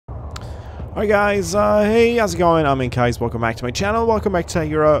Alright guys, hey, how's it going? I'm InkEyes, welcome back to my channel, welcome back to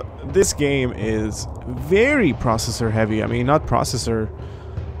Tahira. This game is very processor heavy, not processor,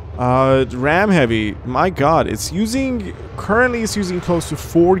 RAM heavy. My god, currently it's using close to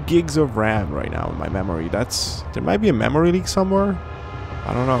 4 gigs of RAM right now in my memory. There might be a memory leak somewhere,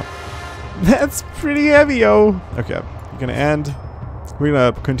 I don't know. That's pretty heavy, yo. Okay, we're gonna end. We're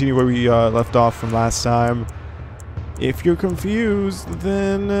gonna continue where we left off from last time. If you're confused,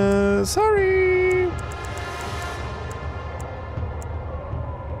 then sorry.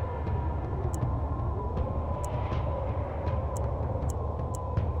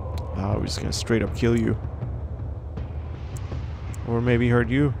 We're just gonna straight up kill you. Or maybe hurt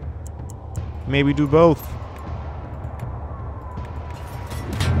you. Maybe do both.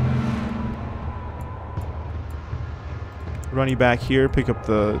 Run you back here, pick up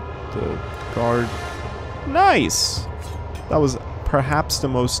the guard. Nice! That was perhaps the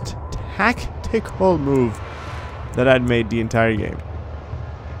most tactical move that I'd made the entire game.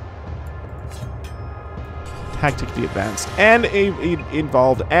 Tactically advanced. And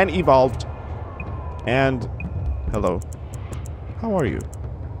involved. And evolved. And... hello. How are you?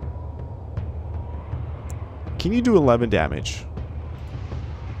 Can you do 11 damage?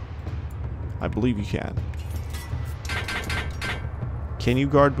 I believe you can. Can you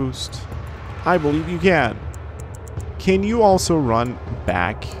guard boost? I believe you can. Can you also run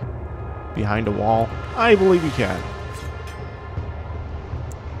back behind a wall? I believe you can.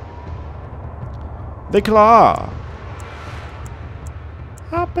 The claw.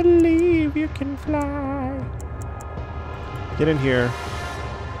 I believe you can fly. Get in here.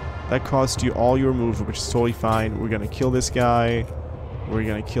 That cost you all your moves, which is totally fine. We're gonna kill this guy. We're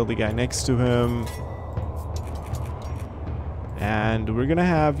gonna kill the guy next to him. And we're gonna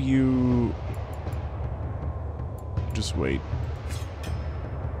have you... just wait.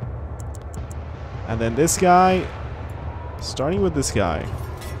 And then this guy, starting with this guy.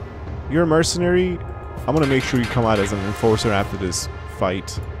 You're a mercenary. I'm gonna make sure you come out as an enforcer after this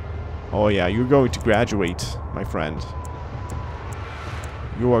fight. Oh yeah, you're going to graduate, my friend.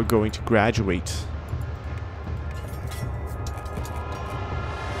 You are going to graduate.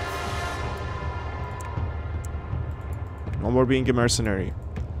 No more being a mercenary.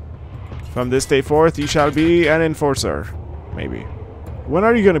 From this day forth, you shall be an enforcer. Maybe. When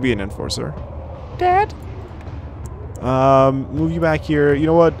are you going to be an enforcer? Dad? Move you back here. You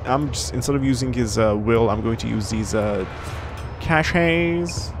know what? I'm just, instead of using his will, I'm going to use these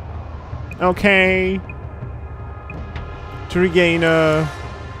caches. Okay. To regain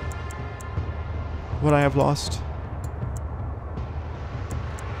what I have lost.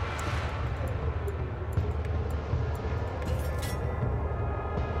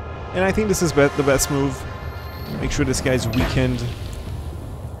 And I think this is the best move. Make sure this guy's weakened.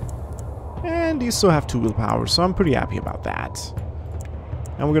 And you still have 2 willpower, so I'm pretty happy about that.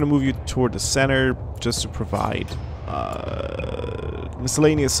 And we're going to move you toward the center just to provide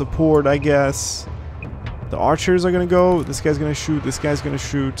miscellaneous support, I guess. The archers are going to go. This guy's going to shoot. This guy's going to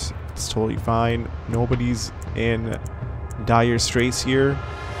shoot. It's totally fine. Nobody's in dire straits here.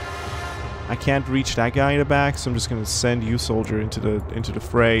 I can't reach that guy in the back, so I'm just gonna send you, soldier, into the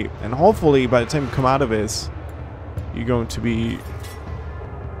fray, and hopefully by the time you come out of this, you're going to be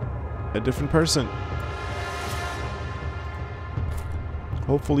a different person.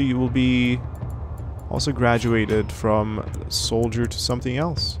 Hopefully you will be also graduated from soldier to something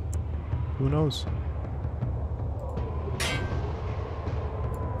else. Who knows?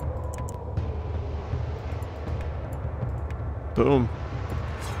 Boom.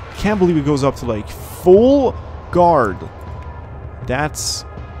 Can't believe it goes up to like full guard. That's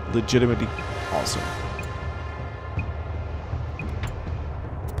legitimately awesome.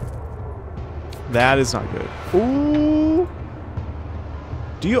 That is not good. Ooh.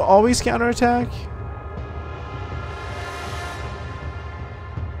 Do you always counterattack?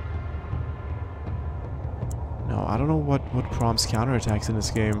 No, I don't know what prompts counterattacks in this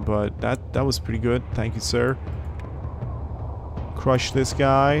game, but that was pretty good. Thank you, sir. Crush this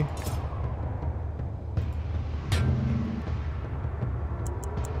guy.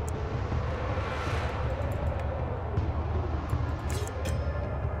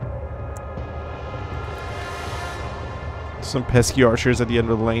 Some pesky archers at the end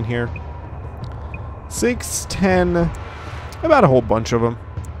of the lane here. 6, 10, about a whole bunch of them.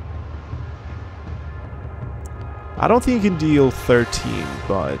 I don't think you can deal 13,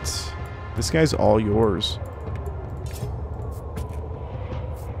 but this guy's all yours.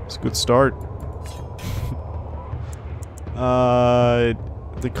 Good start.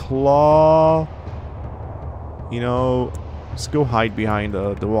 The claw, you know, Just go hide behind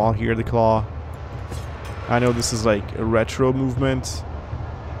the wall here, the claw. I know this is like a retro movement.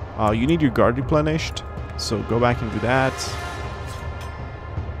 You need your guard replenished, so go back and do that.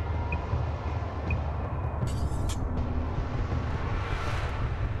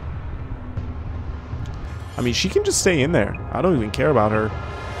 I mean, she can just stay in there. I don't even care about her.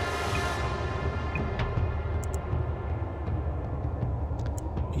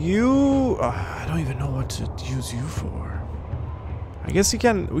 You... I don't even know what to use you for. I guess we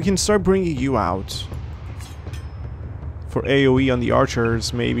can start bringing you out. For AoE on the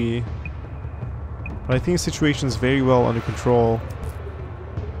archers, maybe. But I think the situation is very well under control.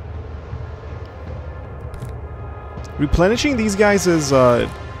 Replenishing these guys'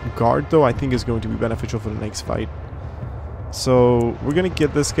 guard, though, I think is going to be beneficial for the next fight. So, we're gonna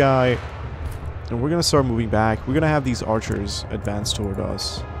get this guy, and we're gonna start moving back. We're gonna have these archers advance toward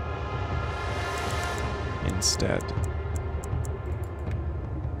us instead.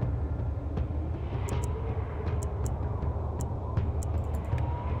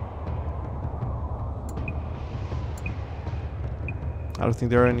 I don't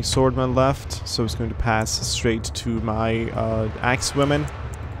think there are any swordmen left, so it's going to pass straight to my axe women.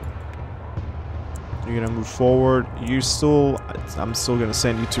 You're gonna move forward. I'm still gonna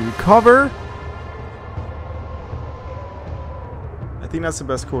send you to recover. I think that's the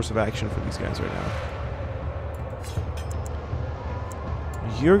best course of action for these guys right now.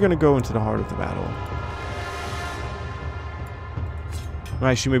 You're gonna go into the heart of the battle. Well,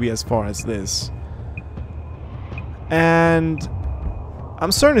 actually, maybe as far as this. And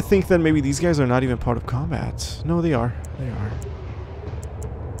I'm starting to think that maybe these guys are not even part of combat. No, they are. They are.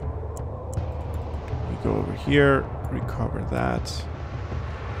 You go over here, recover that.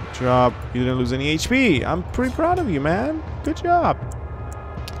 Good job. You didn't lose any HP. I'm pretty proud of you, man. Good job.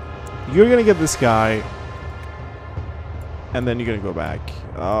 You're gonna get this guy. And then you're gonna go back.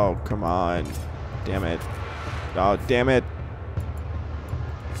 Oh, come on. Damn it. Oh, damn it.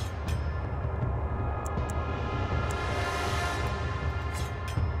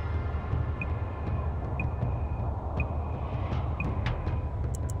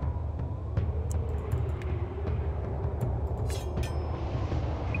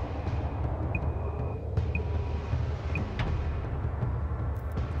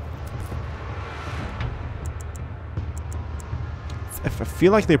 I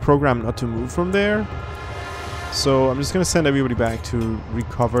feel like they programmed not to move from there. So I'm just gonna send everybody back to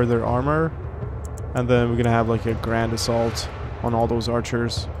recover their armor. And then we're gonna have like a grand assault on all those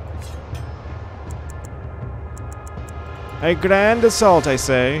archers. A grand assault, I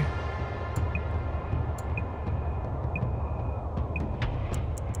say.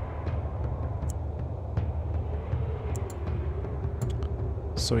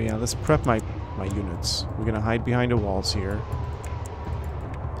 So yeah, let's prep my units. We're gonna hide behind the walls here.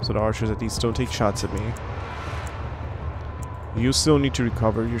 So the archers at least don't take shots at me. You still need to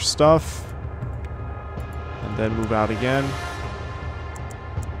recover your stuff. And then move out again.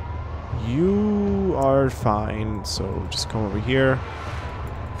 You are fine, so just come over here.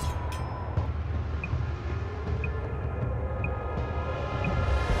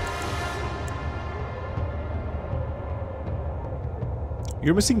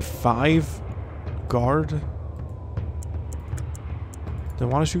 You're missing 5 guard? Then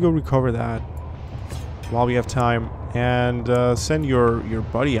why don't you go recover that while we have time, and send your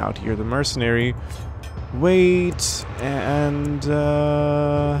buddy out here, the mercenary. Wait, and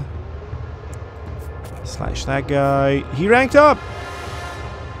slash that guy. He ranked up.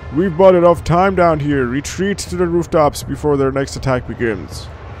 We've bought enough time down here. Retreat to the rooftops before their next attack begins.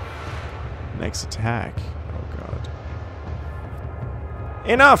 Next attack. Oh god.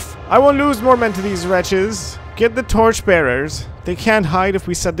 Enough! I won't lose more men to these wretches. Get the torchbearers. They can't hide if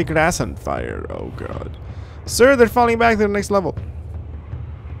we set the grass on fire. Oh god. Sir, they're falling back to the next level.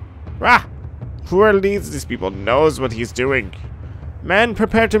 Rah! Whoever leads these people knows what he's doing. Men,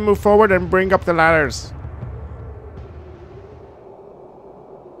 prepare to move forward and bring up the ladders.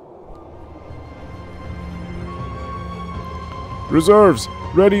 Reserves,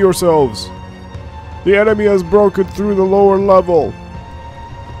 ready yourselves. The enemy has broken through the lower level.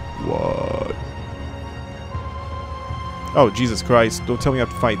 What? Oh, Jesus Christ. Don't tell me I have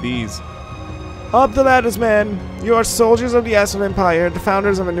to fight these. Up the ladders, men. You are soldiers of the Astral Empire, the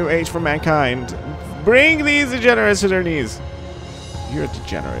founders of a new age for mankind. Bring these degenerates to their knees. You're a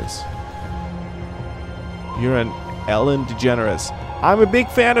degenerate. You're an Ellen degenerate. I'm a big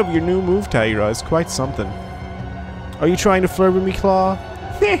fan of your new move, Tahira. It's quite something. Are you trying to flirt with me, Claw?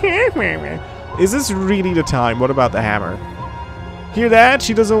 Is this really the time? What about the hammer? Hear that?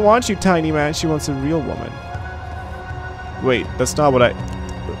 She doesn't want you, tiny man. She wants a real woman. Wait, that's not what I...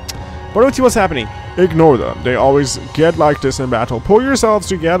 Baruti, what's happening? Ignore them. They always get like this in battle. Pull yourselves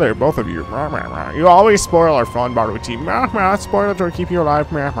together, both of you. You always spoil our fun, Baruti. Spoil it or keep you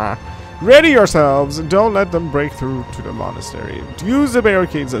alive. Ready yourselves. Don't let them break through to the monastery. Use the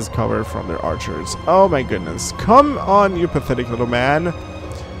barricades as cover from their archers. Oh my goodness. Come on, you pathetic little man.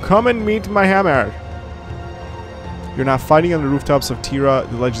 Come and meet my hammer. You're not fighting on the rooftops of Tahira.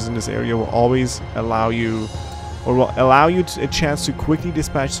 The ledges in this area will always allow you, or will allow you a chance to quickly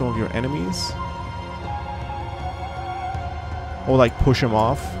dispatch some of your enemies. Or like push them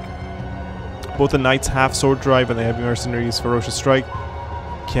off. Both the Knight's half-sword drive and the Heavy Mercenary's ferocious strike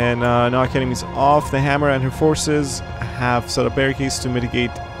can knock enemies off. The Hammer and her forces have set up barricades to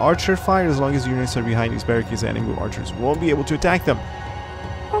mitigate archer fire. As long as units are behind these barricades, the enemy archers won't be able to attack them.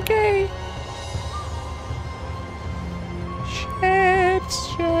 Okay. Shit.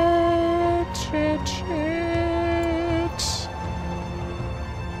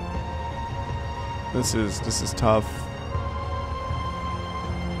 This is tough.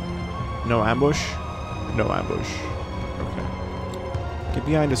 No ambush? No ambush. Okay. Get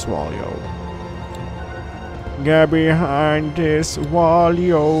behind this wall, yo. Get behind this wall,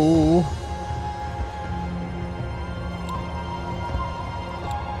 yo.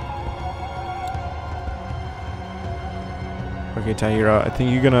 Okay, Tahira, I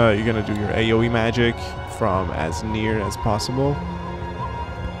think you're gonna do your AoE magic from as near as possible.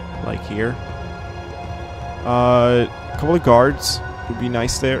 Like here. A couple of guards would be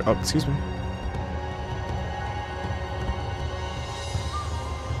nice there. Oh, excuse me.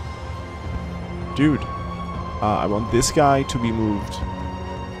 Dude, I want this guy to be moved.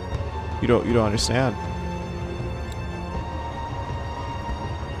 You don't understand.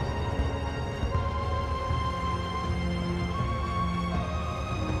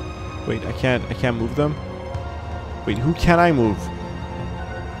 Wait, I can't move them? Wait, who can I move?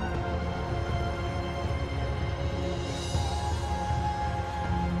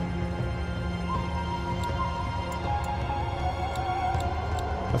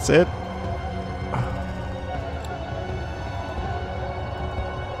 That's it?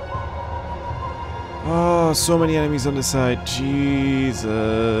 Oh, so many enemies on this side.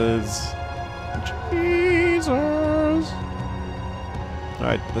 Jesus. Jesus.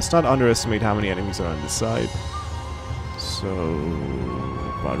 Alright, let's not underestimate how many enemies are on this side. So,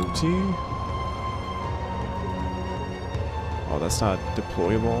 Baruti. Oh, that's not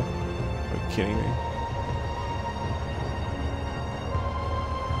deployable. Are you kidding me?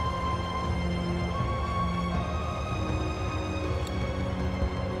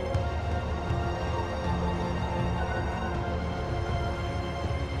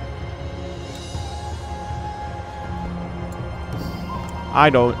 I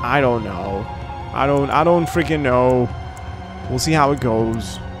don't know. I don't freaking know. We'll see how it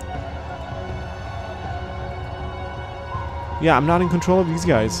goes. Yeah, I'm not in control of these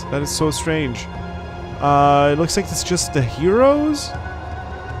guys. That is so strange. It looks like it's just the heroes.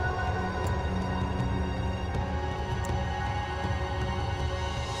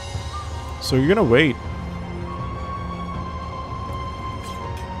 So you're gonna wait.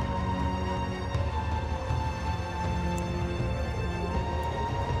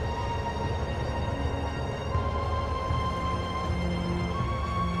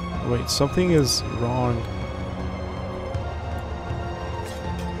 Wait, something is wrong.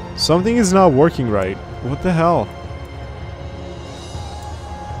 Something is not working right. What the hell?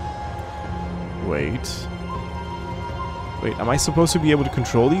 Wait. Wait, am I supposed to be able to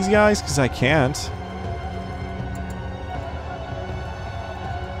control these guys? Because I can't.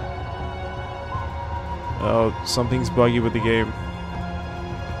 Oh, something's buggy with the game.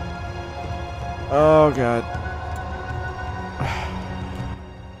 Oh, God.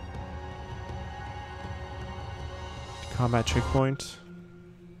 Combat checkpoint.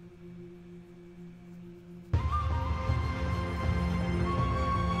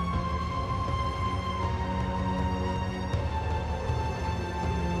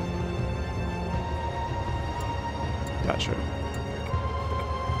 Gotcha.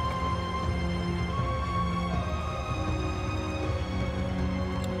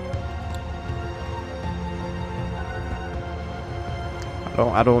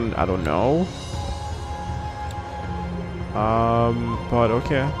 I don't know. But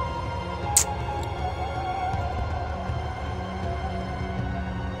okay.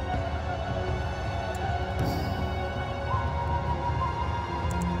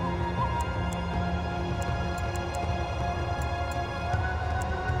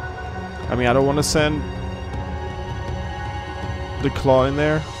 I mean, I don't want to send the claw in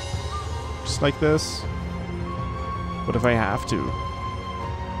there just like this. What if I have to?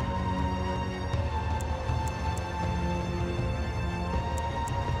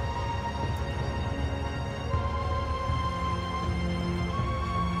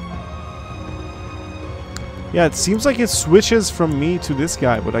 Yeah, it seems like it switches from me to this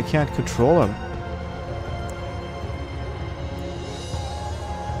guy, but I can't control him.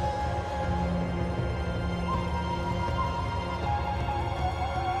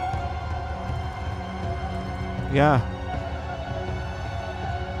 Yeah.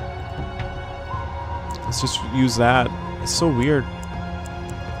 Let's just use that. It's so weird.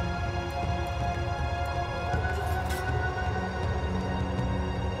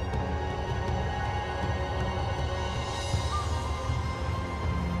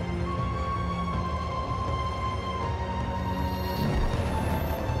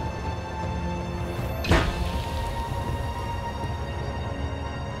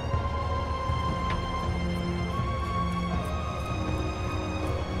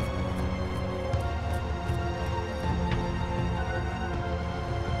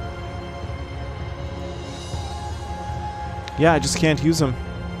 Yeah, I just can't use them.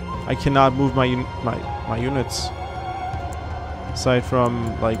 I cannot move my units. Aside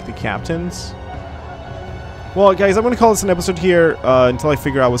from, like, the captains. Well, guys, I'm going to call this an episode here until I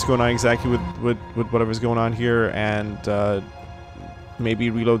figure out what's going on exactly with whatever's going on here. And maybe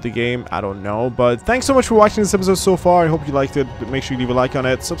reload the game. I don't know. But thanks so much for watching this episode so far. I hope you liked it. Make sure you leave a like on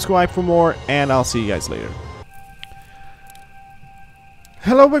it. Subscribe for more. And I'll see you guys later.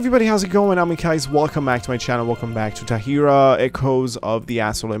 Hello everybody, how's it going? I'm InkEyes. Welcome back to my channel. Welcome back to Tahira, Echoes of the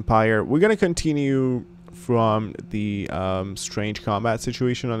Astral Empire. We're gonna continue from the strange combat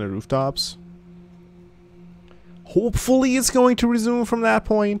situation on the rooftops. Hopefully it's going to resume from that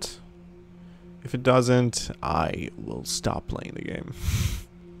point. If it doesn't, I will stop playing the game.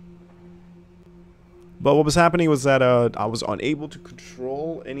 But what was happening was that I was unable to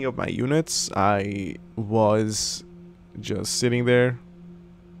control any of my units. I was just sitting there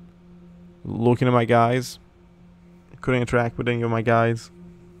looking at my guys. Couldn't interact with any of my guys.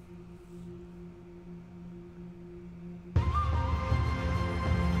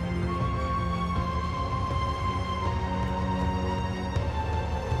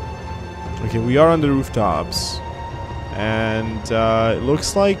 Okay, we are on the rooftops. And it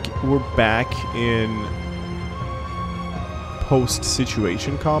looks like we're back in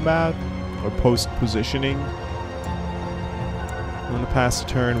post-situation combat. Or post-positioning. I'm gonna pass the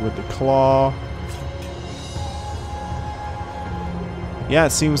turn with the claw. Yeah, it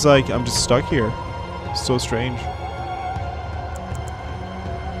seems like I'm just stuck here. It's so strange.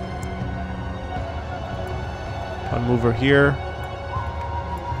 Unmover here.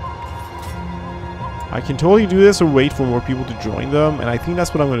 I can totally do this or wait for more people to join them, and I think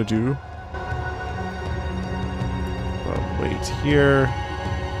that's what I'm gonna do. But wait here.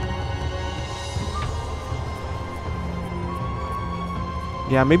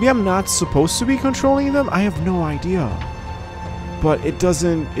 Yeah, maybe I'm not supposed to be controlling them. I have no idea. But it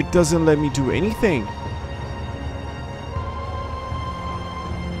doesn't let me do anything.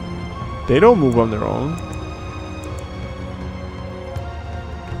 They don't move on their own.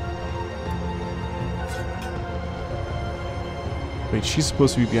 Wait, she's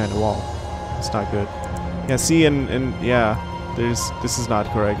supposed to be behind the wall. It's not good. Yeah, see, and yeah, this is not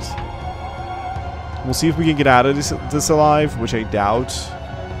correct. We'll see if we can get out of this alive, which I doubt.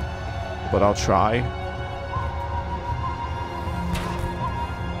 But I'll try.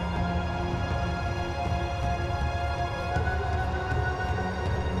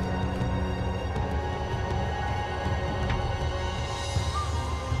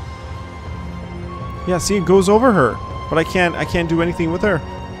 Yeah, see, it goes over her, but I can't do anything with her.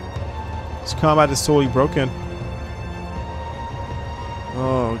 This combat is totally broken.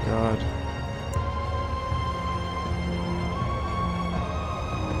 Oh god.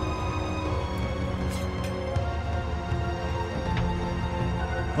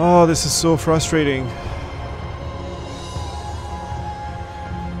 Oh, this is so frustrating.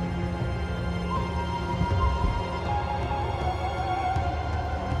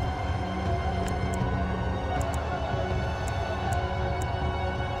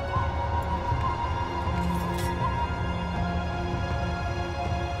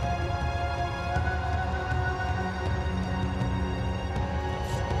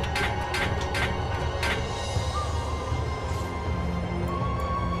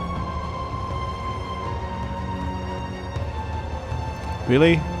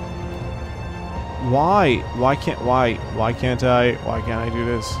 Really? Why? Why can't I do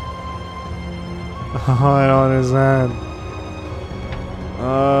this? I don't understand.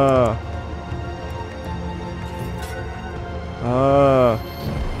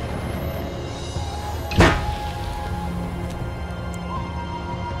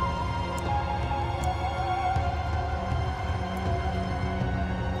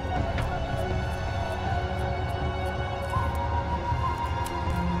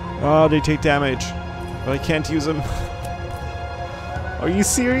 Oh, they take damage, but I can't use them. Are you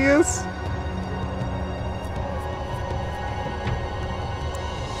serious?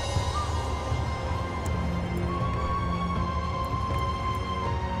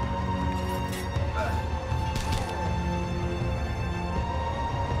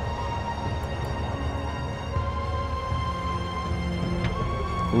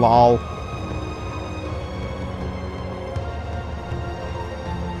 Lol.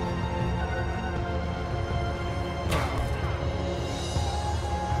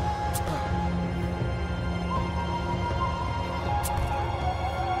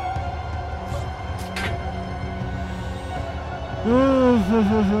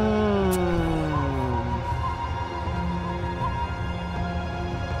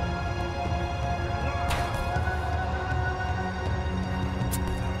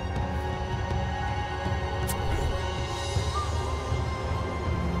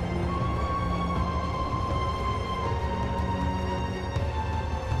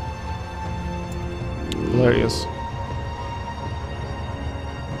 Hilarious.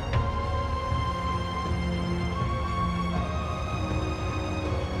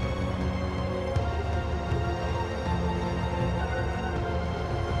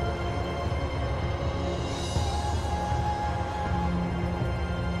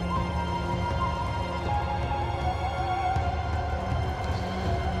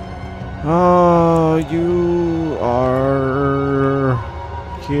 Oh, you are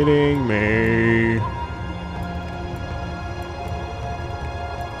kidding me.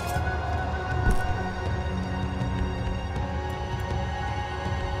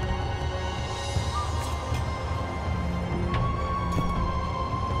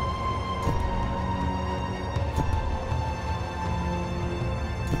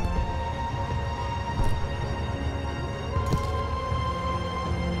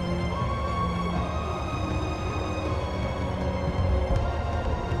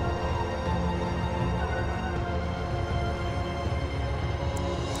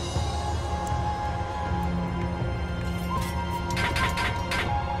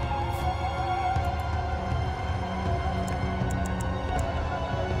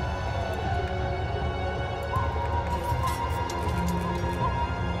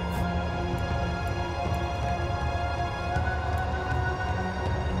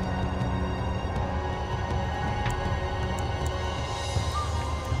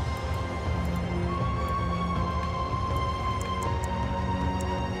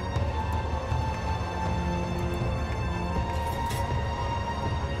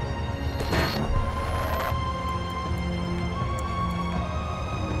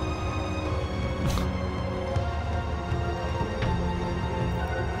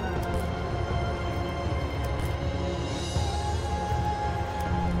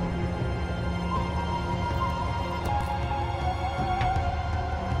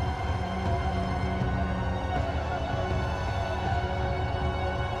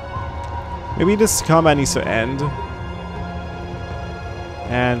 Maybe this combat needs to end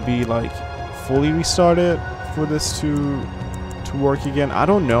and be like fully restarted for this to work again. I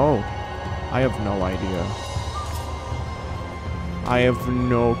don't know. I have no idea. I have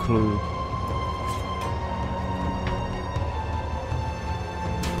no clue.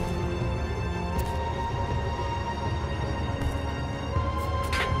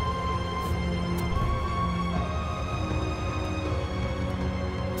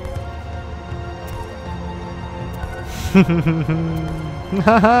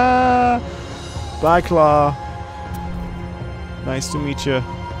 Bye, Claw. Nice to meet you.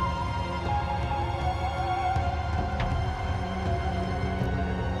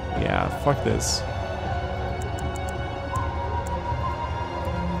 Yeah, fuck this.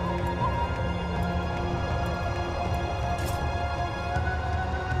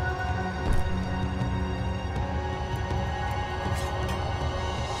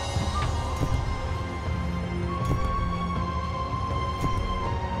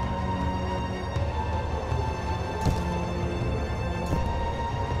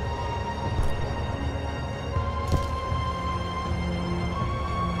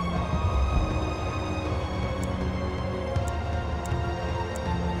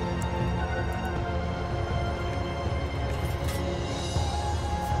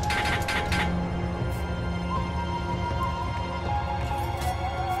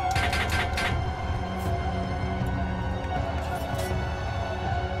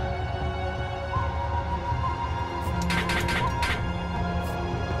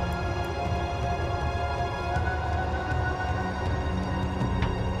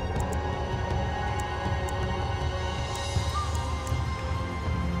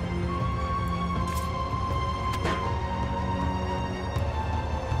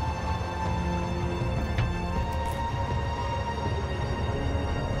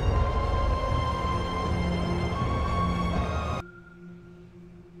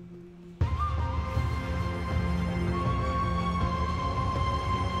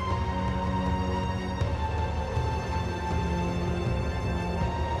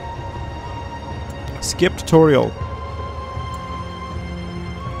 Skip tutorial.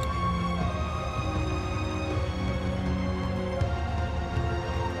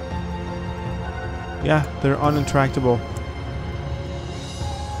 Yeah, they're uninteractable.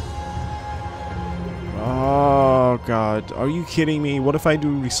 Oh god, are you kidding me? What if I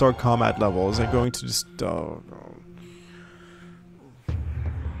do restart combat level? Is it going to just... oh no.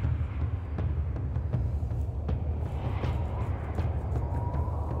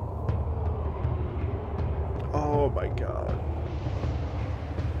 Oh my god.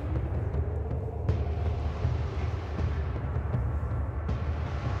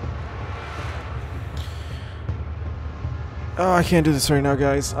 Oh, I can't do this right now,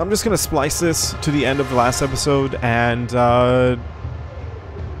 guys. I'm just gonna splice this to the end of the last episode and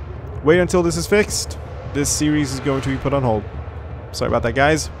wait until this is fixed. This series is going to be put on hold. Sorry about that,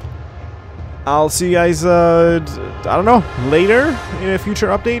 guys. I'll see you guys, I don't know, later in a future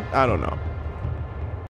update? I don't know.